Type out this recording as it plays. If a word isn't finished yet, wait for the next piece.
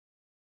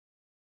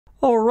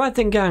Alright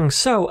then gang,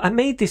 so I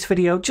made this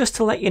video just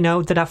to let you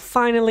know that I've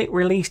finally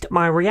released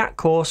my React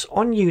course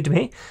on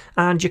Udemy,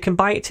 and you can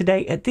buy it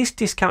today at this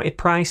discounted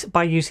price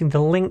by using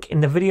the link in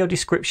the video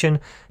description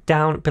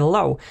down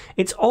below.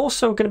 It's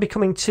also going to be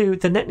coming to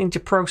the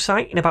NetNinja Pro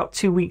site in about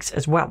 2 weeks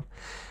as well.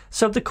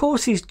 So the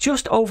course is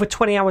just over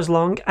 20 hours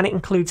long, and it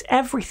includes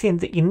everything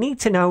that you need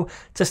to know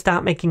to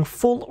start making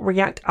full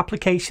React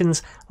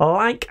applications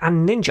like a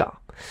ninja.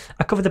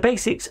 I cover the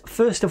basics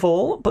first of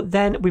all, but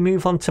then we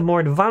move on to more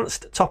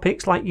advanced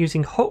topics like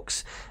using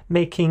hooks,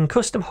 making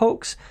custom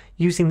hooks,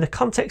 using the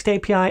context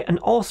API, and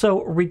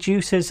also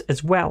reducers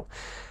as well.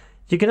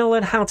 You're going to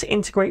learn how to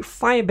integrate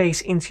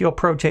Firebase into your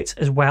projects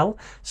as well,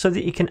 so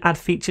that you can add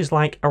features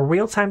like a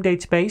real-time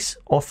database,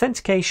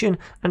 authentication,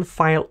 and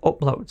file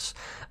uploads.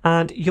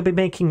 And you'll be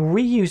making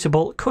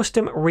reusable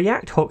custom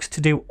React hooks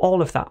to do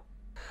all of that.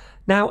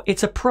 Now,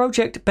 it's a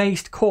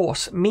project-based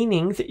course,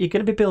 meaning that you're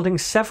going to be building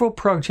several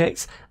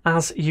projects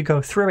as you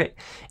go through it,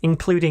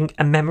 including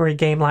a memory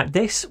game like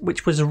this,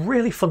 which was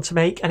really fun to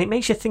make, and it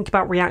makes you think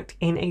about React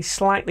in a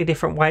slightly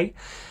different way,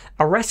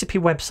 a recipe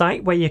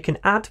website where you can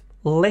add,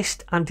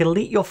 list and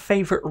delete your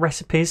favorite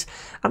recipes,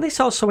 and this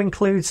also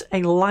includes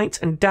a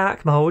light and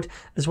dark mode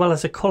as well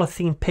as a color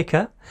theme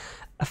picker,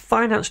 a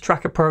finance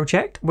tracker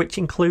project which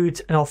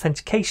includes an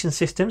authentication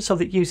system so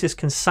that users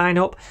can sign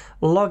up,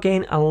 log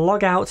in and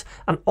log out,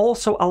 and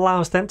also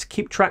allows them to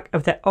keep track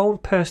of their own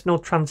personal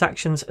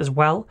transactions as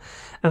well.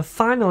 And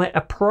finally,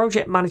 a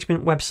project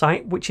management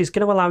website which is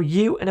going to allow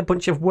you and a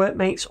bunch of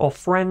workmates or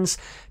friends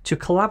to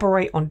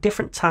collaborate on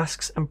different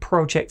tasks and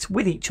projects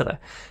with each other.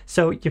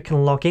 So you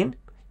can log in,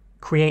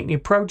 create new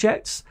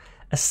projects,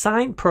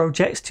 assign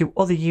projects to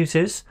other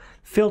users,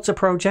 filter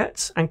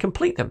projects, and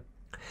complete them.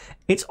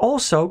 It's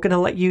also going to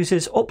let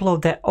users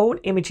upload their own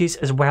images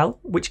as well,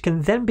 which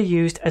can then be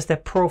used as their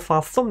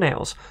profile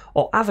thumbnails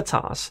or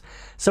avatars.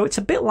 So it's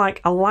a bit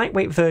like a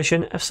lightweight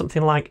version of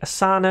something like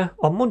Asana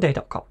or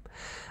Monday.com.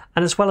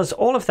 And as well as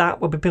all of that,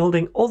 we'll be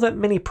building other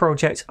mini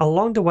projects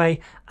along the way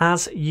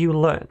as you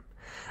learn.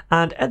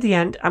 And at the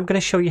end, I'm going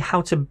to show you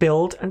how to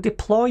build and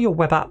deploy your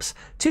web apps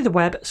to the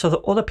web so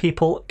that other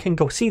people can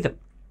go see them.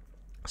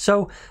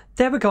 So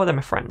there we go then,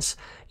 my friends.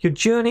 Your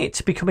journey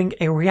to becoming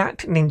a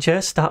React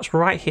Ninja starts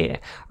right here.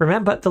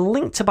 Remember, the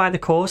link to buy the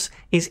course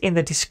is in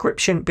the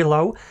description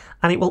below,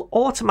 and it will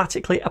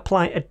automatically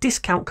apply a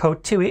discount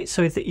code to it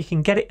so that you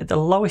can get it at the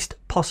lowest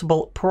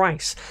possible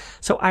price.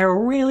 So I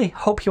really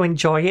hope you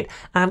enjoy it,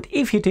 and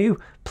if you do,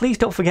 please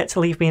don't forget to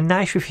leave me a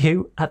nice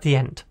review at the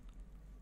end.